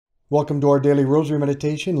Welcome to our Daily Rosary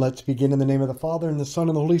Meditation. Let's begin in the name of the Father, and the Son,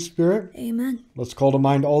 and the Holy Spirit. Amen. Let's call to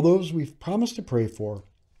mind all those we've promised to pray for.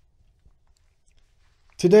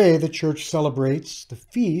 Today, the Church celebrates the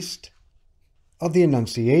feast of the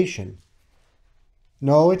Annunciation.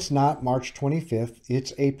 No, it's not March 25th,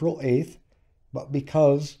 it's April 8th, but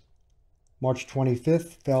because March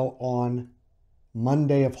 25th fell on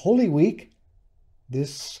Monday of Holy Week,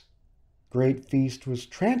 this great feast was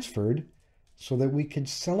transferred so that we could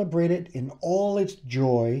celebrate it in all its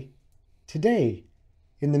joy today,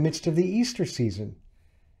 in the midst of the Easter season.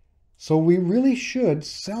 So we really should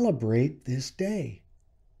celebrate this day.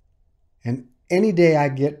 And any day I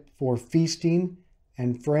get for feasting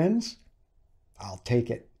and friends, I'll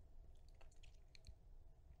take it.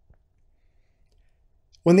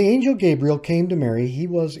 When the angel Gabriel came to Mary, he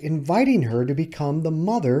was inviting her to become the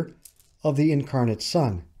mother of the incarnate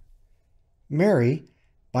Son. Mary,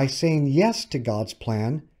 by saying yes to God's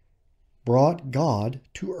plan, brought God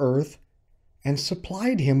to earth and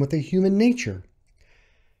supplied him with a human nature.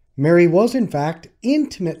 Mary was, in fact,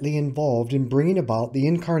 intimately involved in bringing about the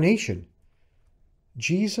incarnation.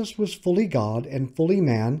 Jesus was fully God and fully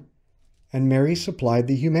man, and Mary supplied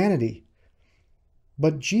the humanity.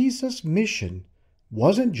 But Jesus' mission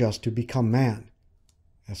wasn't just to become man.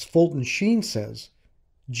 As Fulton Sheen says,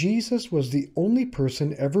 Jesus was the only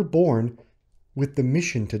person ever born with the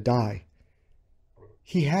mission to die.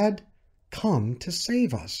 He had come to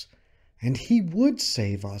save us, and he would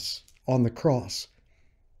save us on the cross.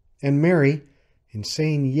 And Mary, in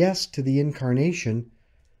saying yes to the incarnation,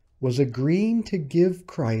 was agreeing to give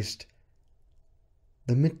Christ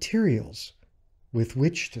the materials with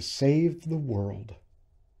which to save the world.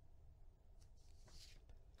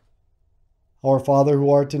 Our Father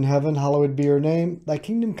who art in heaven, hallowed be your name. Thy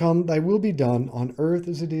kingdom come, thy will be done, on earth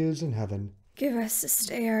as it is in heaven. Give us this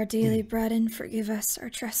day our daily bread, and forgive us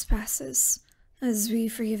our trespasses, as we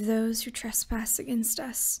forgive those who trespass against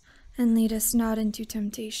us. And lead us not into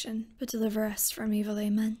temptation, but deliver us from evil.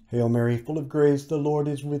 Amen. Hail Mary, full of grace, the Lord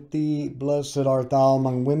is with thee. Blessed art thou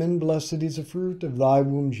among women, blessed is the fruit of thy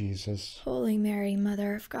womb, Jesus. Holy Mary,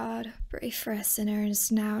 Mother of God, pray for us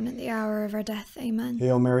sinners, now and at the hour of our death. Amen.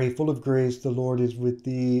 Hail Mary, full of grace, the Lord is with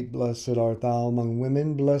thee. Blessed art thou among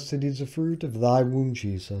women, blessed is the fruit of thy womb,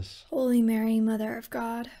 Jesus. Holy Mary, Mother of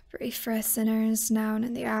God, pray for us sinners, now and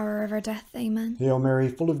at the hour of our death. Amen. Hail Mary,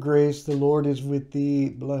 full of grace, the Lord is with thee.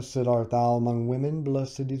 Blessed art thou among women,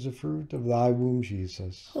 blessed is the fruit of thy womb,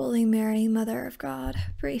 Jesus. Holy Mary, Mother of God,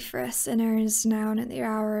 pray for us sinners, now and at the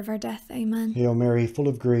hour of our death. Amen. Hail Mary, full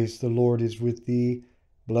of grace, the Lord is with thee.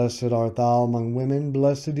 Blessed art thou among women,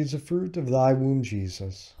 blessed is the fruit of thy womb,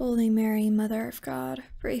 Jesus. Holy Mary, Mother of God,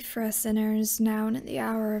 pray for us sinners, now and at the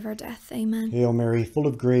hour of our death. Amen. Hail Mary, full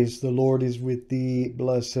of grace, the Lord is with thee.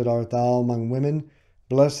 Blessed art thou among women,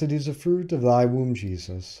 blessed is the fruit of thy womb,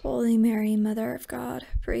 Jesus. Holy Mary, Mother of God,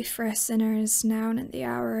 pray for us sinners, now and at the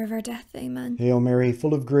hour of our death. Amen. Hail Mary,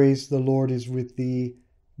 full of grace, the Lord is with thee.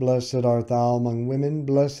 Blessed art thou among women,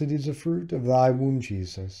 blessed is the fruit of thy womb,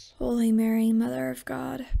 Jesus. Holy Mary, Mother of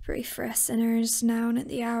God, pray for us sinners, now and at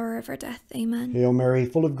the hour of our death. Amen. Hail Mary,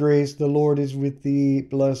 full of grace, the Lord is with thee.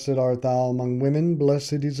 Blessed art thou among women,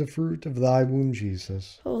 blessed is the fruit of thy womb,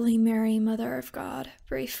 Jesus. Holy Mary, Mother of God,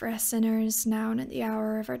 pray for us sinners, now and at the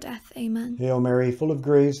hour of our death. Amen. Hail Mary, full of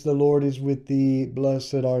grace, the Lord is with thee.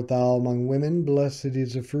 Blessed art thou among women, blessed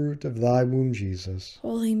is the fruit of thy womb, Jesus.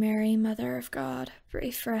 Holy Mary, Mother of God, pray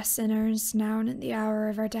for us sinners, now and at the hour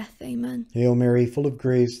of our death. Amen. Hail Mary, full of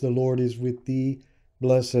grace, the Lord is with thee.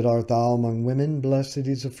 Blessed art thou among women, blessed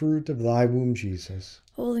is the fruit of thy womb, Jesus.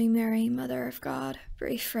 Holy Mary, Mother of God,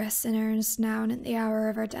 pray for us sinners, now and at the hour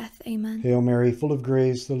of our death. Amen. Hail Mary, full of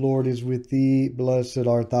grace, the Lord is with thee. Blessed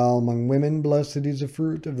art thou among women, blessed is the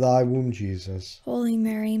fruit of thy womb, Jesus. Holy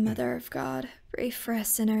Mary, Mother of God, pray for us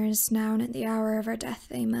sinners, now and at the hour of our death.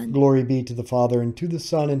 Amen. Glory be to the Father, and to the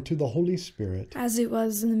Son, and to the Holy Spirit. As it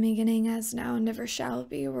was in the beginning, as now, and ever shall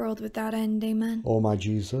be, a world without end. Amen. O my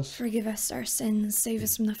Jesus, forgive us our sins, save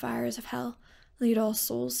us from the fires of hell. Lead all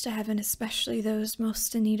souls to heaven, especially those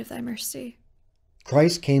most in need of thy mercy.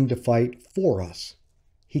 Christ came to fight for us.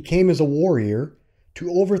 He came as a warrior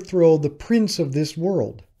to overthrow the prince of this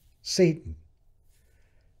world, Satan.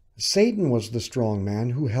 Satan was the strong man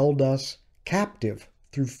who held us captive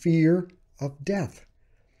through fear of death.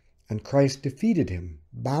 And Christ defeated him,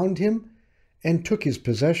 bound him, and took his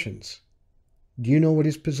possessions. Do you know what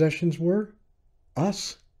his possessions were?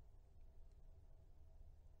 Us.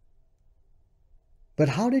 But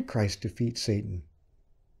how did Christ defeat Satan?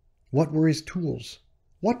 What were his tools?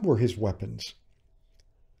 What were his weapons?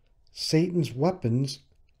 Satan's weapons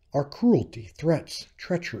are cruelty, threats,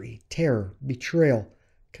 treachery, terror, betrayal,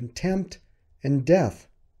 contempt, and death.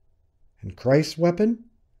 And Christ's weapon,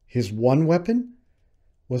 his one weapon,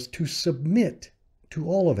 was to submit to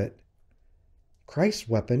all of it. Christ's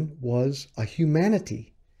weapon was a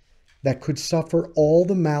humanity that could suffer all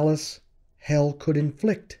the malice hell could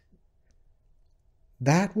inflict.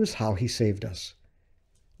 That was how he saved us.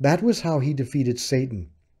 That was how he defeated Satan,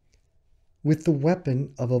 with the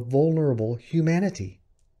weapon of a vulnerable humanity.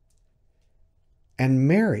 And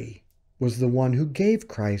Mary was the one who gave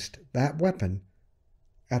Christ that weapon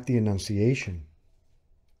at the Annunciation.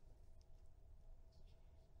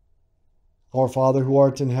 Our Father who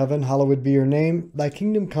art in heaven, hallowed be your name. Thy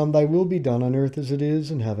kingdom come, thy will be done on earth as it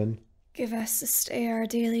is in heaven. Give us this day our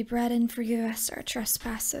daily bread, and forgive us our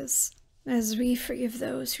trespasses, as we forgive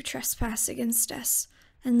those who trespass against us.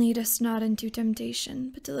 And lead us not into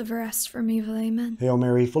temptation, but deliver us from evil. Amen. Hail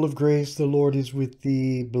Mary, full of grace, the Lord is with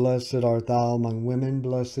thee. Blessed art thou among women,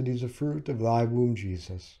 blessed is the fruit of thy womb,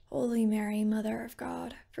 Jesus. Holy Mary, Mother of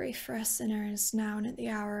God, pray for us sinners, now and at the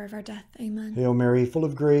hour of our death. Amen. Hail Mary, full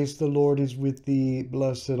of grace, the Lord is with thee.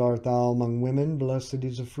 Blessed art thou among women, blessed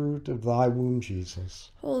is the fruit of thy womb,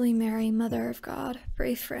 Jesus. Holy Mary, Mother of God,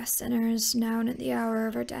 pray for us sinners, now and at the hour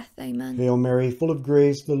of our death. Amen. Hail Mary, full of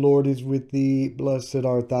grace, the Lord is with thee. Blessed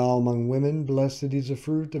art thou among women, blessed is the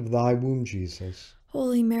fruit of thy womb, Jesus.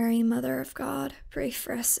 Holy Mary, Mother of God, pray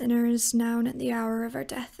for us sinners, now and at the hour of our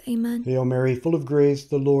death. Amen. Hail Mary, full of grace,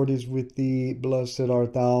 the Lord is with thee. Blessed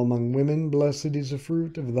art thou among women, blessed is the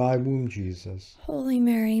fruit of thy womb, Jesus. Holy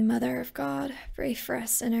Mary, Mother of God, pray for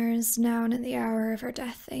us sinners, now and at the hour of our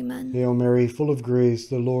death. Amen. Hail Mary, full of grace,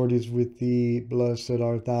 the Lord is with thee. Blessed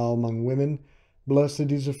art thou among women,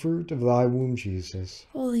 blessed is the fruit of thy womb, Jesus.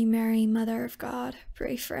 Holy Mary, Mother of God,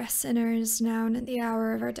 pray for us sinners, now and at the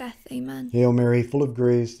hour of our death. Amen. Hail Mary, full of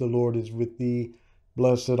grace, the Lord is with thee.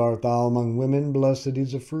 Blessed art thou among women, blessed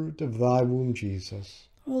is the fruit of thy womb,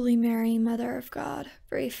 Jesus. Holy Mary, Mother of God,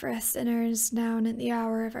 pray for us sinners, now and at the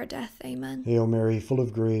hour of our death. Amen. Hail Mary, full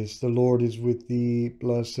of grace, the Lord is with thee.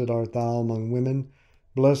 Blessed art thou among women,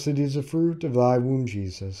 blessed is the fruit of thy womb,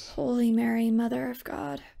 Jesus. Holy Mary, Mother of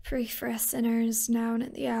God, pray for us sinners, now and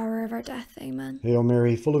at the hour of our death. Amen. Hail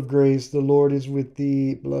Mary, full of grace, the Lord is with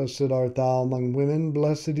thee. Blessed art thou among women,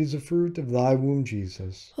 blessed is the fruit of thy womb,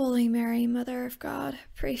 Jesus. Holy Mary, Mother of God,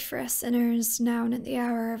 pray for us sinners, now and at the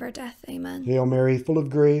hour of our death. Amen. Hail Mary, full of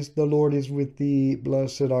grace, the Lord is with thee.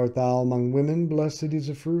 Blessed art thou among women, blessed is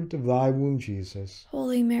the fruit of thy womb, Jesus.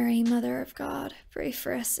 Holy Mary, Mother of God, pray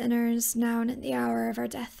for us sinners, now and at the hour of our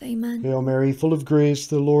death. Amen. Hail Mary, full of grace,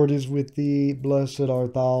 the Lord is with thee. Blessed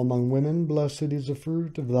art thou among women, blessed is the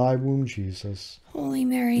fruit of thy womb, Jesus. Holy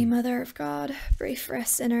Mary, Mother of God, pray for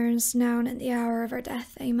us sinners, now and at the hour of our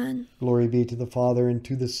death. Amen. Glory be to the Father, and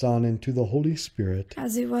to the Son, and to the Holy Spirit.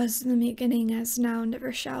 As it was in the beginning, as now, and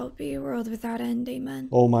ever shall be, a world without end. Amen.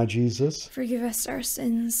 O my Jesus, forgive us our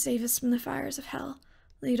sins, save us from the fires of hell.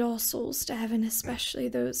 Lead all souls to heaven, especially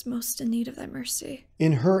those most in need of thy mercy.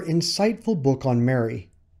 in her insightful book on Mary,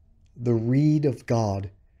 The Reed of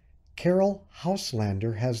God, Carol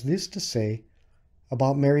Houselander has this to say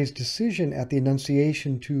about Mary's decision at the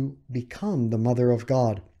Annunciation to become the Mother of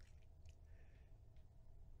God.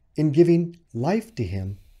 In giving life to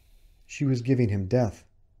him, she was giving him death.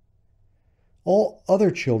 All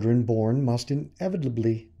other children born must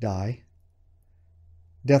inevitably die.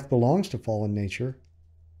 Death belongs to fallen nature.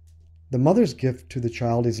 The mother's gift to the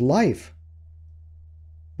child is life.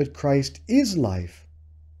 But Christ is life.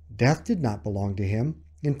 Death did not belong to him.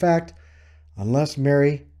 In fact, unless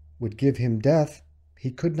Mary would give him death,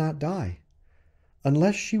 he could not die.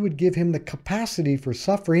 Unless she would give him the capacity for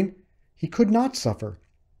suffering, he could not suffer.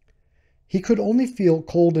 He could only feel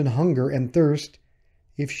cold and hunger and thirst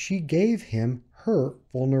if she gave him her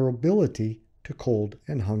vulnerability to cold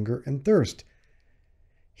and hunger and thirst.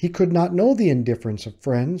 He could not know the indifference of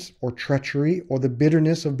friends or treachery or the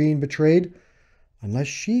bitterness of being betrayed unless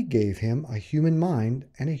she gave him a human mind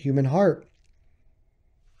and a human heart.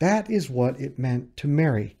 That is what it meant to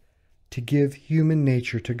Mary, to give human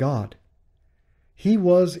nature to God. He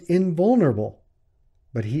was invulnerable,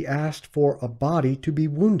 but he asked for a body to be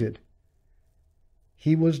wounded.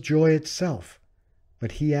 He was joy itself,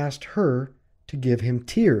 but he asked her to give him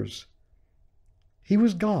tears. He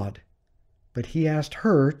was God, but he asked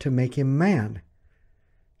her to make him man.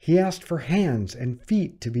 He asked for hands and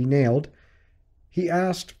feet to be nailed. He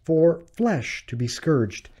asked for flesh to be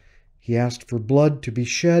scourged. He asked for blood to be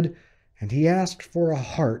shed, and he asked for a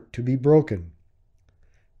heart to be broken.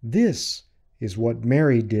 This is what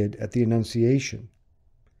Mary did at the Annunciation.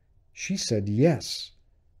 She said yes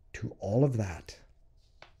to all of that.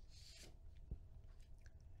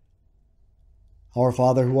 Our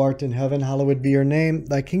Father who art in heaven, hallowed be your name.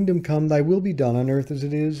 Thy kingdom come, thy will be done on earth as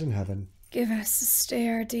it is in heaven. Give us this day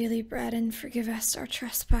our daily bread, and forgive us our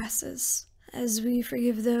trespasses, as we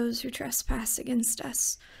forgive those who trespass against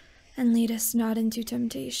us. And lead us not into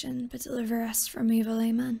temptation, but deliver us from evil.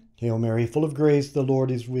 Amen. Hail Mary, full of grace, the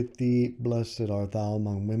Lord is with thee. Blessed art thou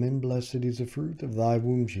among women, blessed is the fruit of thy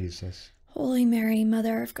womb, Jesus. Holy Mary,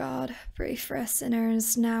 Mother of God, pray for us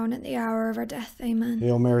sinners, now and at the hour of our death. Amen.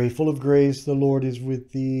 Hail Mary, full of grace, the Lord is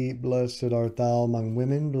with thee. Blessed art thou among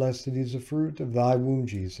women, blessed is the fruit of thy womb,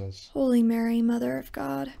 Jesus. Holy Mary, Mother of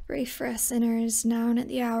God, pray for us sinners, now and at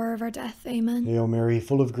the hour of our death. Amen. Hail Mary,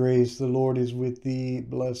 full of grace, the Lord is with thee.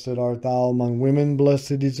 Blessed art thou among women,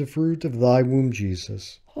 blessed is the fruit of thy womb,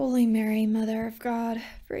 Jesus. Holy Mary, Mother of God,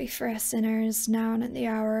 pray for us sinners, now and at the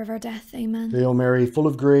hour of our death. Amen. Hail Mary, full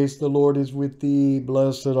of grace, the Lord is with thee.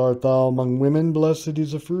 Blessed art thou among women, blessed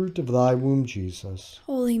is the fruit of thy womb, Jesus.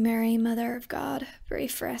 Holy Mary, Mother of God, pray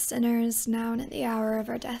for us sinners, now and at the hour of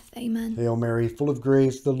our death. Amen. Hail Mary, full of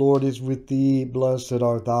grace, the Lord is with thee. Blessed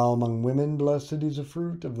art thou among women, blessed is the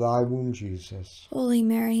fruit of thy womb, Jesus. Holy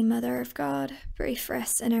Mary, Mother of God, pray for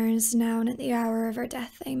us sinners, now and at the hour of our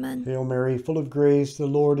death. Amen. Hail Mary, full of grace, the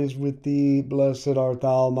Lord is with thee. Blessed art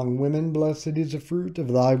thou among women, blessed is the fruit of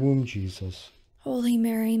thy womb, Jesus. Holy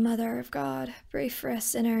Mary, Mother of God, pray for us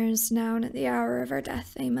sinners, now and at the hour of our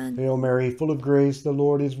death. Amen. Hail Mary, full of grace, the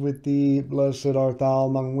Lord is with thee. Blessed art thou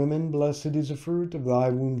among women, blessed is the fruit of thy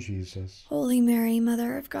womb, Jesus. Holy Mary,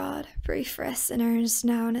 Mother of God, pray for us sinners,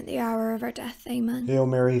 now and at the hour of our death. Amen. Hail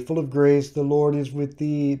Mary, full of grace, the Lord is with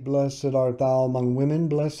thee. Blessed art thou among women,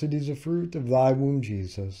 blessed is the fruit of thy womb,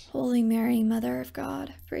 Jesus. Holy Mary, Mother of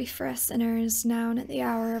God, pray for us sinners, now and at the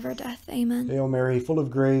hour of our death. Amen. Hail Mary, full of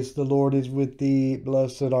grace, the Lord is with thee.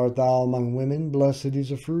 Blessed art thou among women, blessed is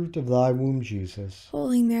the fruit of thy womb, Jesus.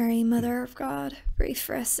 Holy Mary, Mother of God, pray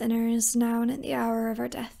for us sinners, now and at the hour of our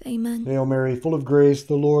death. Amen. Hail Mary, full of grace,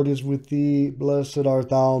 the Lord is with thee. Blessed art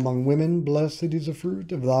thou among women, blessed is the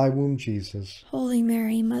fruit of thy womb, Jesus. Holy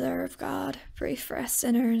Mary, Mother of God, pray for us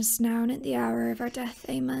sinners, now and at the hour of our death.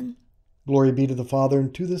 Amen. Glory be to the Father,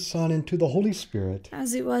 and to the Son, and to the Holy Spirit.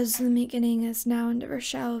 As it was in the beginning, is now, and ever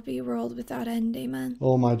shall be, world without end. Amen.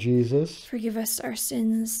 O my Jesus, Forgive us our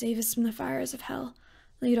sins, save us from the fires of hell.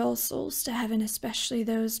 Lead all souls to heaven, especially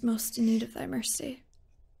those most in need of thy mercy.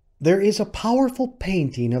 there is a powerful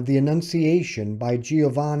painting of the Annunciation by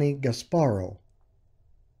Giovanni Gasparo.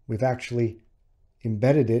 We've actually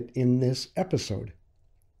embedded it in this episode.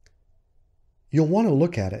 You'll want to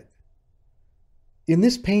look at it. In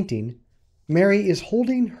this painting, Mary is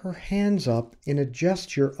holding her hands up in a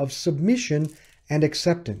gesture of submission and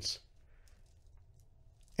acceptance.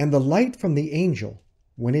 And the light from the angel,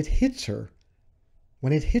 when it hits her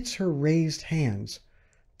raised hands,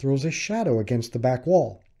 throws a shadow against the back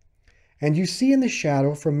wall. And you see in the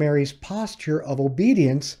shadow from Mary's posture of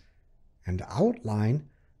obedience and outline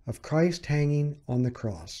of Christ hanging on the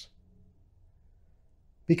cross.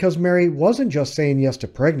 Because Mary wasn't just saying yes to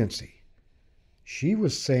pregnancy. She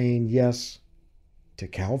was saying yes to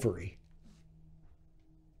Calvary.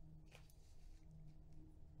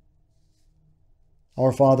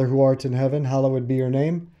 Our Father who art in heaven, hallowed be your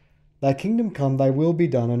name. Thy kingdom come, thy will be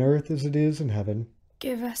done on earth as it is in heaven.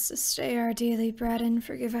 Give us this day our daily bread, and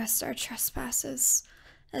forgive us our trespasses,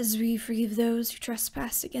 as we forgive those who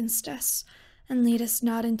trespass against us. And lead us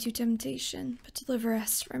not into temptation, but deliver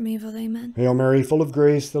us from evil. Amen. Hail Mary, full of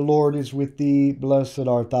grace, the Lord is with thee. Blessed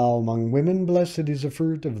art thou among women, blessed is the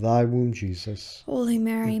fruit of thy womb, Jesus. Holy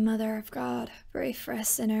Mary, Mother of God, pray for us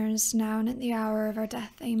sinners, now and at the hour of our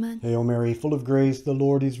death. Amen. Hail Mary, full of grace, the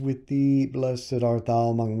Lord is with thee. Blessed art thou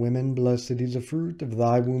among women, blessed is the fruit of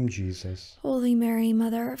thy womb, Jesus. Holy Mary,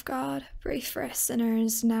 Mother of God, pray for us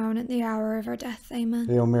sinners, now and at the hour of our death. Amen.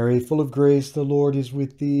 Hail Mary, full of grace, the Lord is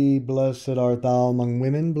with thee. Blessed art thou among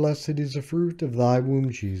women, blessed is the fruit of thy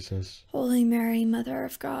womb, Jesus. Holy Mary, Mother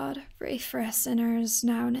of God, pray for us sinners,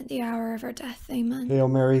 now and at the hour of our death. Amen. Hail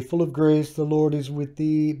Mary, full of grace, the Lord is with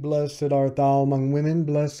thee. Blessed art thou among women,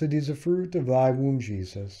 blessed is the fruit of thy womb,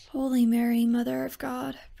 Jesus. Holy Mary, Mother of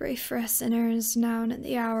God, pray for us sinners, now and at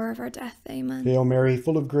the hour of our death. Amen. Hail Mary,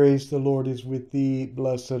 full of grace, the Lord is with thee.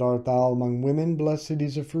 Blessed art thou among women, blessed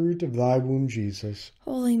is the fruit of thy womb, Jesus.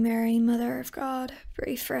 Holy Mary, Mother of God,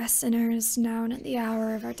 pray for us sinners, now and at the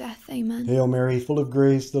hour of our death. Amen. Hail Mary, full of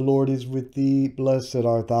grace, the Lord is with thee. Blessed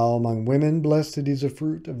art thou among women, blessed is the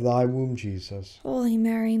fruit of thy womb, Jesus. Holy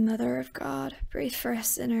Mary, Mother of God, pray for us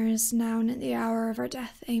sinners, now and at the hour of our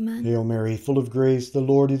death. Amen. Hail Mary, full of grace, the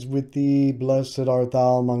Lord is with thee. Blessed art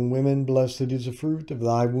thou among women, blessed is the fruit of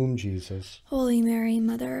thy womb, Jesus. Holy Mary,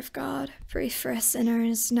 Mother of God, pray for us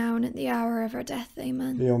sinners, now and at the hour of our death.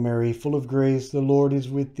 Amen. Hail Mary, full of grace, the Lord is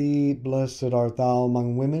with thee. Blessed art thou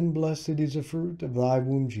among women, blessed is the fruit of thy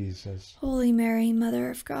womb, Jesus. Holy Mary, Mother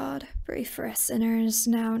of God, pray for us sinners,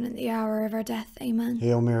 now and at the hour of our death. Amen.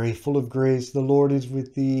 Hail Mary, full of grace, the Lord is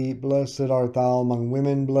with thee. Blessed art thou among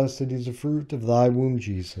women, blessed is the fruit of thy womb,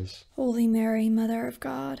 Jesus. Holy Mary, Mother of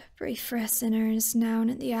God, pray for us sinners, now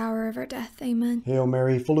and at the hour of our death. Amen. Hail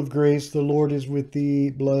Mary, full of grace, the Lord is with thee.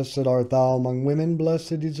 Blessed art thou among women,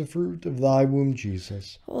 blessed is the fruit of thy womb,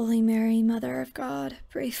 Jesus. Holy Mary, Mother of God,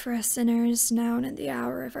 pray for us sinners, now and at the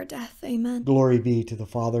hour of our death. Amen. Glory be to the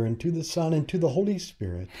Father, and to the Son, and to the Holy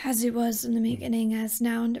Spirit. As it was in the beginning, as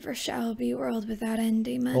now, and ever shall be, world without end.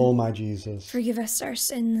 Amen. O my Jesus, forgive us our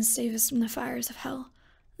sins, save us from the fires of hell.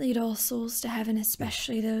 Lead all souls to heaven,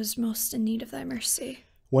 especially those most in need of thy mercy.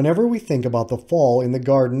 whenever we think about the fall in the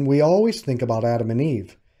garden, we always think about Adam and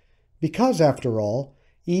Eve. Because, after all,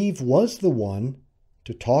 Eve was the one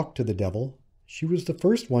to talk to the devil. She was the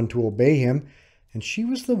first one to obey him, and she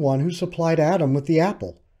was the one who supplied Adam with the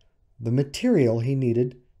apple, the material he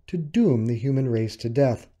needed to doom the human race to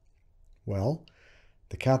death. Well,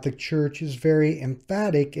 the Catholic Church is very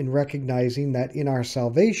emphatic in recognizing that in our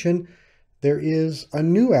salvation there is a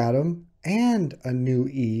new Adam and a new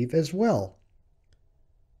Eve as well.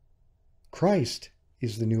 Christ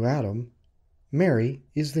is the new Adam, Mary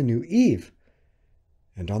is the new Eve.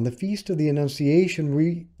 And on the feast of the Annunciation,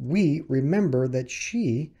 we remember that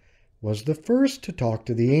she was the first to talk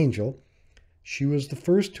to the angel. She was the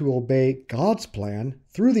first to obey God's plan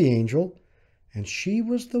through the angel, and she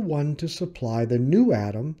was the one to supply the new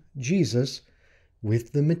Adam, Jesus,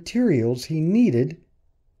 with the materials he needed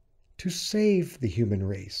to save the human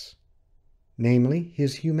race, namely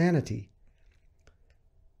his humanity.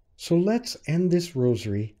 So let's end this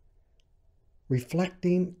rosary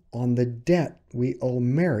reflecting on the debt we owe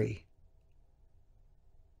Mary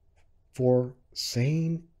for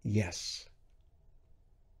saying yes.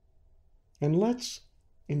 And let's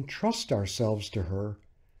entrust ourselves to her,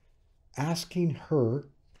 asking her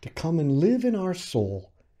to come and live in our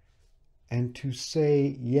soul and to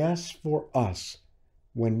say yes for us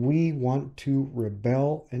when we want to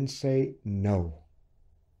rebel and say no.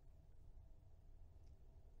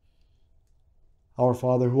 Our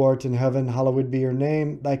Father, who art in heaven, hallowed be your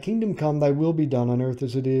name. Thy kingdom come, thy will be done on earth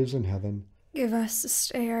as it is in heaven. Give us this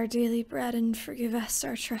day our daily bread, and forgive us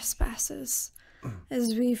our trespasses,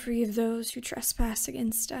 as we forgive those who trespass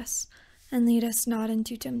against us. And lead us not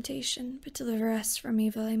into temptation, but deliver us from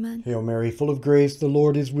evil. Amen. Hail Mary, full of grace, the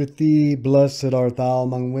Lord is with thee. Blessed art thou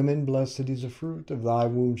among women, blessed is the fruit of thy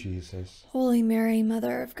womb, Jesus. Holy Mary,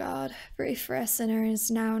 Mother of God, pray for us sinners,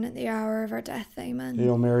 now and at the hour of our death. Amen.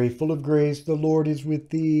 Hail Mary, full of grace, the Lord is with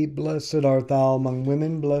thee. Blessed art thou among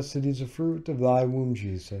women, blessed is the fruit of thy womb,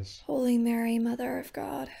 Jesus. Holy Mary, Mother of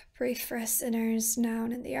God, pray for us sinners, now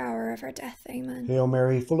and at the hour of our death. Amen. Hail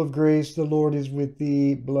Mary, full of grace, the Lord is with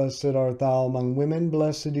thee. Blessed art thou among women,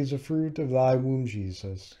 blessed is the fruit of thy womb,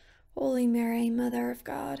 Jesus. Holy Mary, Mother of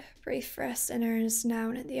God, pray for us sinners, now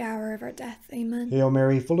and at the hour of our death. Amen. Hail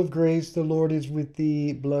Mary, full of grace, the Lord is with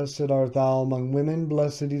thee. Blessed art thou among women,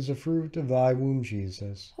 blessed is the fruit of thy womb,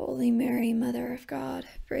 Jesus. Holy Mary, Mother of God,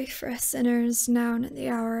 pray for us sinners, now and at the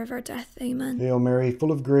hour of our death. Amen. Hail Mary,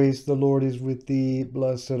 full of grace, the Lord is with thee.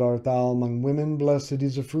 Blessed art thou among women, blessed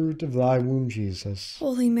is the fruit of thy womb, Jesus.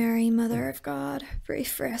 Holy Mary, Mother of God, pray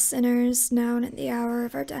for us sinners, now and at the hour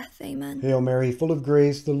of our death. Amen. Hail Mary, full of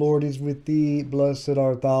grace, the Lord is with thee. Blessed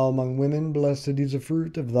art thou among women, blessed is the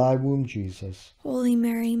fruit of thy womb, Jesus. Holy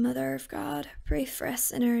Mary, Mother of God, pray for us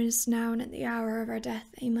sinners, now and at the hour of our death.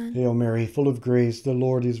 Amen. Hail Mary, full of grace, the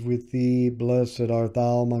Lord is with thee. Blessed art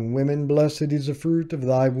thou among women, blessed is the fruit of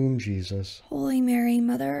thy womb, Jesus. Holy Mary,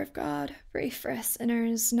 Mother of God, pray for us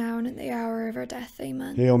sinners, now and at the hour of our death.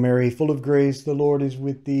 Amen. Hail Mary, full of grace, the Lord is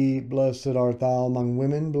with thee. Blessed art thou among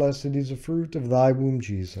women, blessed is the fruit of thy womb,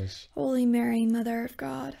 Jesus. Holy Mary, Mother of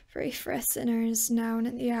God, pray for us sinners, now and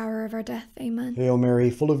at the hour of our death. Amen. Hail Mary,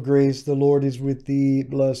 full of grace, the Lord is with with thee.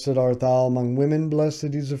 Blessed art thou among women.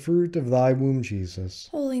 Blessed is the fruit of thy womb, Jesus.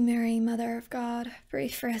 Holy Mary, Mother of God, pray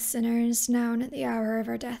for us sinners, now and at the hour of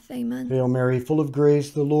our death. Amen. Hail Mary, full of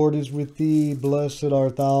grace, the Lord is with thee. Blessed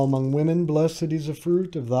art thou among women. Blessed is the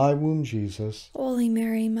fruit of thy womb, Jesus. Holy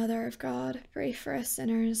Mary, Mother of God, pray for us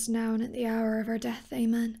sinners, now and at the hour of our death.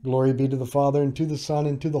 Amen. Glory be to the Father, and to the Son,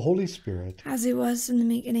 and to the Holy Spirit. As it was in the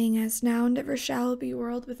beginning, as now, and ever shall be,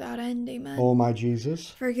 world without end. Amen. O my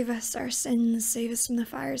Jesus, forgive us our sins, save us from the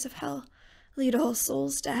fires of hell. Lead all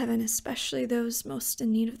souls to heaven, especially those most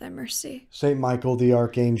in need of thy mercy. Saint Michael the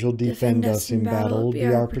Archangel, defend us in battle. Be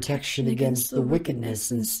our protection against the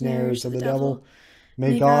wickedness and snares of the devil.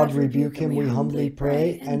 May God rebuke him, we humbly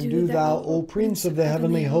pray. And do thou, O Prince of the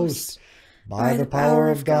heavenly host, by the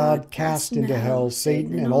power of God, cast into hell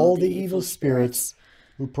Satan and all the evil spirits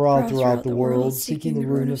who prowl throughout the world, seeking the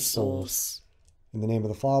ruin of souls. In the name of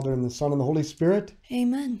the Father, and the Son, and the Holy Spirit.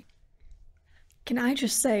 Amen. Can I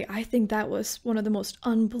just say, I think that was one of the most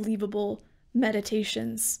unbelievable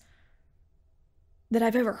meditations that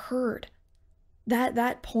I've ever heard.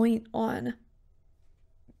 That point on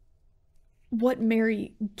what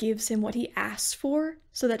Mary gives him, what he asks for,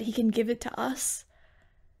 so that he can give it to us,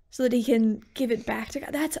 so that he can give it back to God.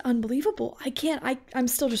 That's unbelievable. I'm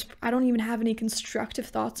still just, I don't even have any constructive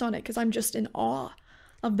thoughts on it, because I'm just in awe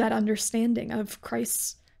of that understanding of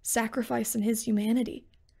Christ's sacrifice and his humanity.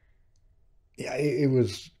 Yeah, it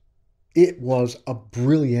was a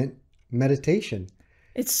brilliant meditation.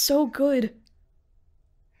 It's so good.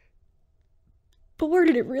 But where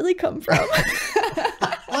did it really come from?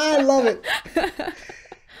 I love it.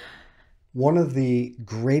 One of the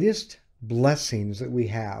greatest blessings that we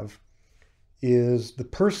have is the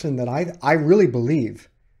person that I really believe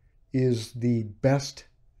is the best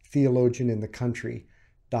theologian in the country,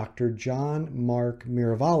 Dr. John Mark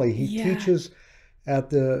Miravalli. He teaches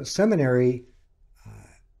at the seminary,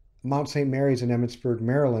 Mount St. Mary's in Emmitsburg,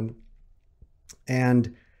 Maryland,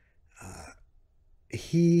 and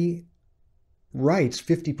he writes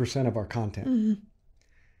 50% of our content. Mm-hmm.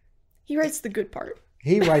 He writes the good part.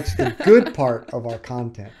 He writes the good part of our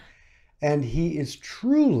content. And he is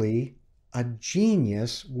truly a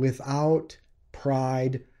genius without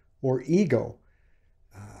pride or ego.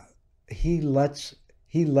 He lets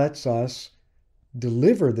us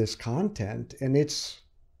deliver this content, and it's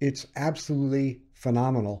absolutely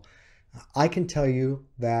phenomenal. I can tell you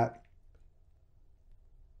that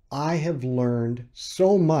I have learned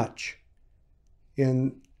so much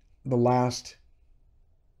in the last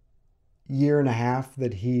year and a half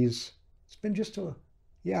that it's been just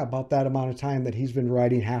about that amount of time that he's been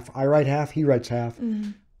writing half. I write half, he writes half.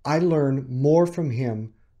 Mm-hmm. I learn more from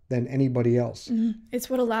him than anybody else. Mm-hmm. It's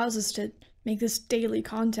what allows us to make this daily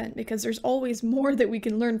content, because there's always more that we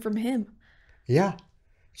can learn from him. Yeah.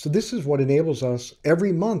 So this is what enables us.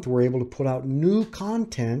 Every month we're able to put out new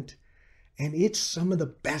content, and it's some of the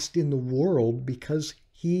best in the world because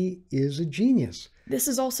he is a genius. This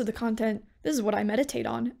is also the content. This is what I meditate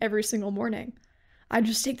on every single morning. I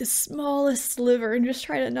just take the smallest sliver and just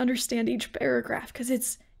try to understand each paragraph, because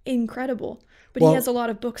it's incredible. But he has a lot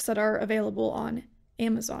of books that are available on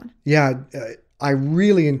Amazon. Yeah, I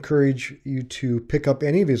really encourage you to pick up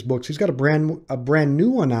any of his books. He's got a brand new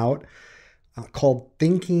one out called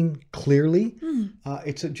Thinking Clearly.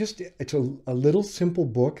 It's a little simple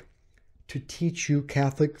book to teach you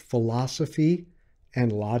Catholic philosophy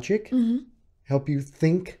and logic, help you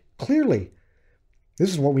think clearly. This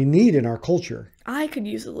is what we need in our culture. I could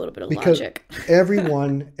use a little bit of logic.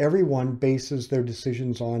 everyone bases their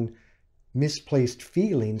decisions on misplaced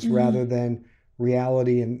feelings rather than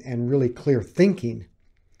reality and really clear thinking.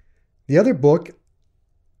 The other book,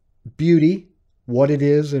 Beauty, What It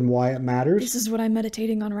Is and Why It Matters. This is what I'm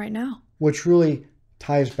meditating on right now. Which really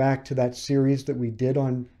ties back to that series that we did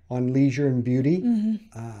on leisure and beauty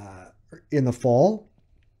in the fall.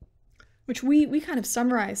 Which we kind of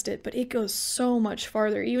summarized it, but it goes so much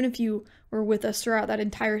farther. Even if you were with us throughout that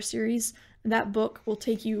entire series, that book will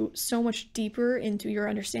take you so much deeper into your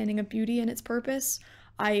understanding of beauty and its purpose.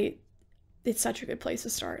 It's such a good place to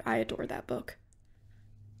start. I adore that book.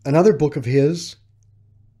 Another book of his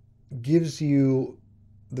gives you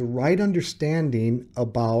the right understanding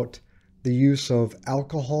about the use of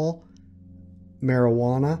alcohol,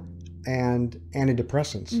 marijuana, and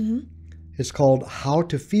antidepressants. It's called How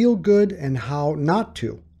to Feel Good and How Not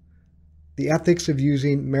to. The Ethics of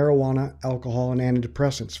Using Marijuana, Alcohol, and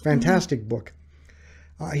Antidepressants. Fantastic book.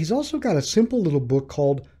 He's also got a simple little book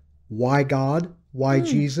called Why God, Why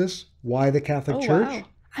Jesus, Why the Catholic Church.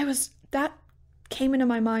 Wow. That came into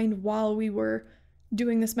my mind while we were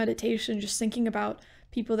doing this meditation, just thinking about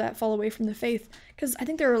people that fall away from the faith. Because I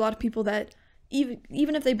think there are a lot of people that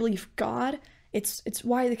even if they believe God, it's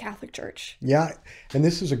why the Catholic Church. Yeah, and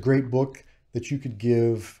this is a great book that you could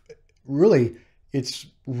give. Really, it's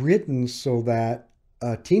written so that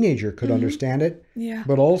a teenager could understand it. Yeah.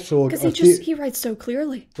 But also Because he writes so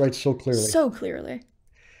clearly. Writes so clearly. So clearly.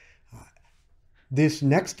 This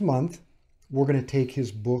next month, we're going to take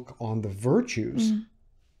his book on the virtues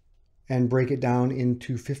and break it down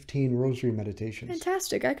into 15 Rosary Meditations.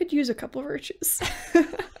 Fantastic. I could use a couple virtues.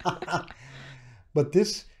 But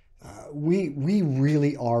this, we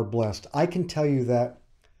really are blessed. I can tell you that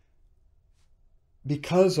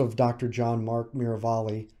because of Dr. John Mark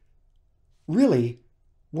Miravalli, really,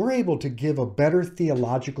 we're able to give a better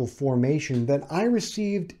theological formation than I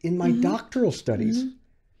received in my doctoral studies.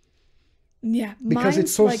 Yeah. Because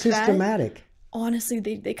it's so systematic. That, honestly,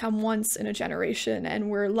 they come once in a generation, and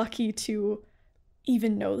we're lucky to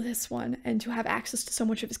even know this one and to have access to so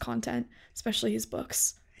much of his content, especially his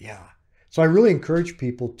books. Yeah. So I really encourage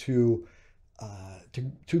people to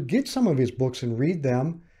get some of his books and read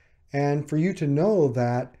them, and for you to know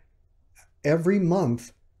that every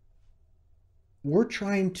month we're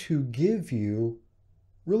trying to give you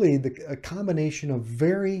really a combination of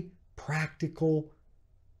very practical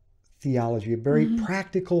theology, a very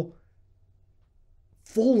practical,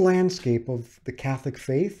 full landscape of the Catholic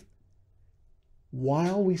faith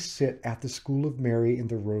while we sit at the School of Mary in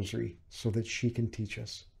the Rosary so that she can teach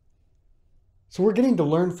us. So we're getting to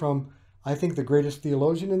learn from, I think, the greatest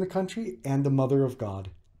theologian in the country and the Mother of God.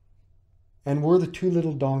 And we're the two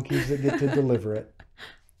little donkeys that get to deliver it.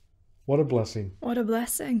 What a blessing. What a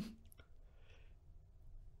blessing.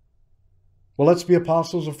 Well, let's be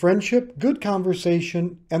apostles of friendship, good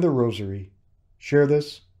conversation, and the Rosary. Share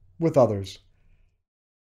this with others.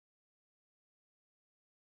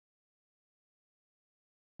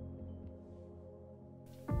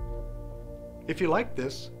 If you like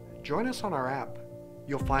this, join us on our app.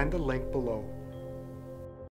 You'll find the link below.